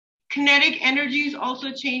Kinetic energies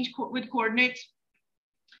also change with coordinates.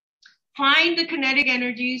 Find the kinetic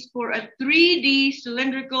energies for a 3D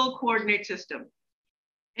cylindrical coordinate system.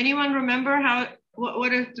 Anyone remember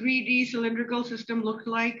what a 3D cylindrical system looked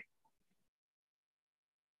like?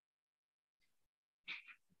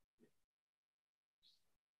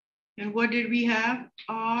 And what did we have?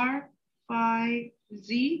 R, phi,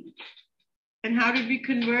 z. And how did we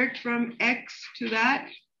convert from x to that?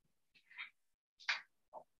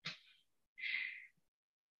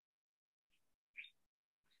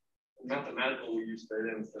 Mathematical, we use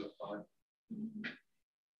theta instead of phi.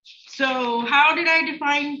 So how did I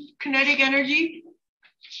define kinetic energy?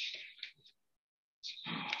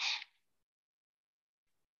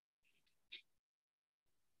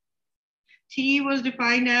 T was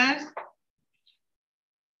defined as?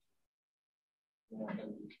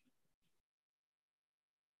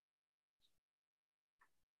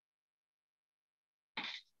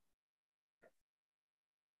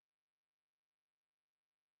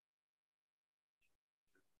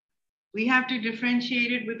 We have to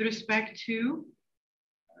differentiate it with respect to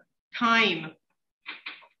time.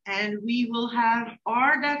 And we will have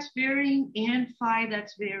R that's varying and phi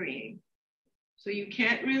that's varying. So you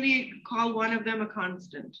can't really call one of them a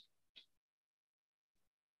constant.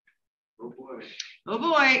 Oh boy. Oh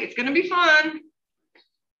boy, it's gonna be fun.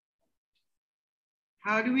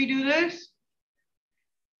 How do we do this?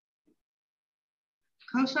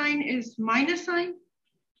 Cosine is minus sign?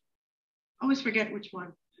 I always forget which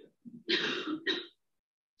one.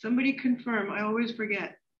 Somebody confirm, I always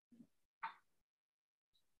forget.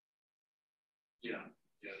 Yeah.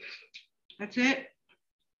 That's it.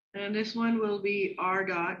 And this one will be R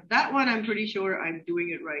dot. That one I'm pretty sure I'm doing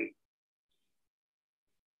it right.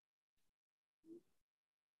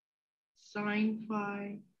 Sine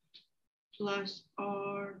phi plus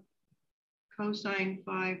R cosine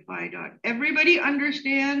phi, phi dot. Everybody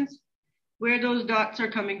understands where those dots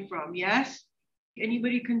are coming from, yes?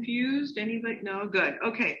 Anybody confused? Anybody? No, good.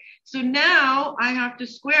 Okay, so now I have to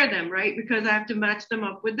square them, right? Because I have to match them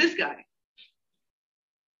up with this guy.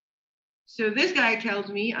 So this guy tells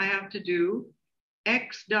me I have to do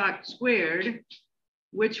x dot squared,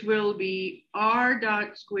 which will be r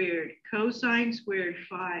dot squared cosine squared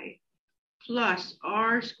phi plus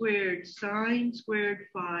r squared sine squared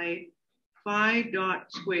phi, phi dot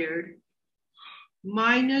squared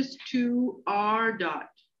minus 2r dot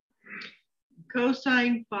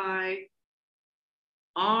cosine phi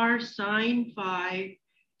r sine phi,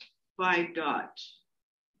 phi dot.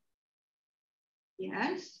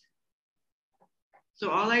 Yes? So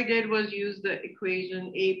all I did was use the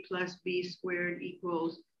equation a plus b squared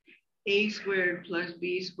equals a squared plus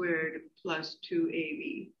b squared plus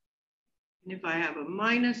 2ab. And if I have a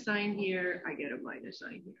minus sign here, I get a minus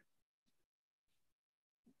sign here.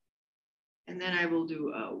 And then I will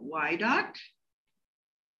do a y dot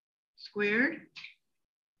squared,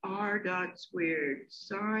 r dot squared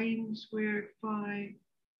sine squared phi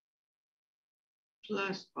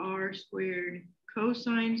plus r squared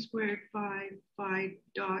cosine squared phi, phi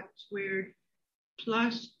dot squared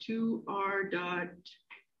plus 2r dot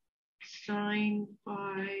sine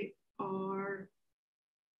phi r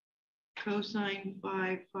cosine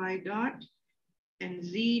phi, phi dot, and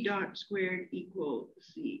z dot squared equal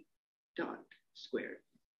z dot squared.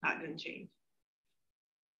 That didn't change.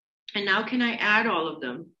 And now can I add all of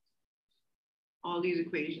them? All these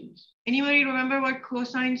equations. Anybody remember what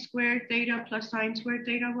cosine squared theta plus sine squared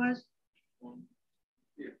theta was?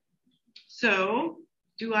 Yeah. So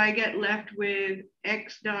do I get left with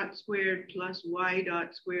x dot squared plus y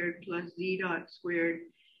dot squared plus z dot squared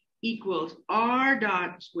equals r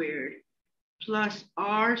dot squared plus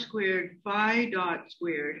r squared phi dot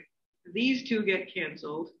squared. These two get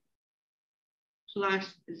canceled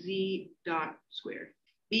plus z dot squared.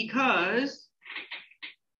 Because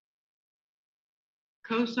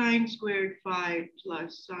cosine squared phi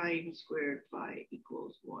plus sine squared phi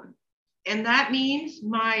equals 1. And that means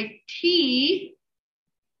my t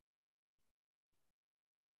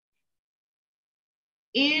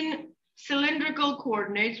in cylindrical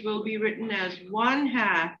coordinates will be written as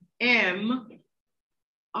 1/2 m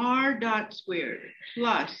r dot squared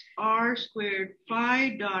plus r squared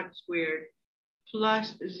phi dot squared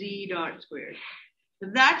plus z dot squared.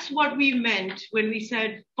 That's what we meant when we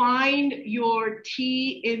said find your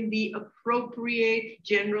t in the appropriate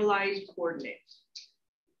generalized coordinates.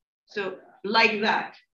 So like that.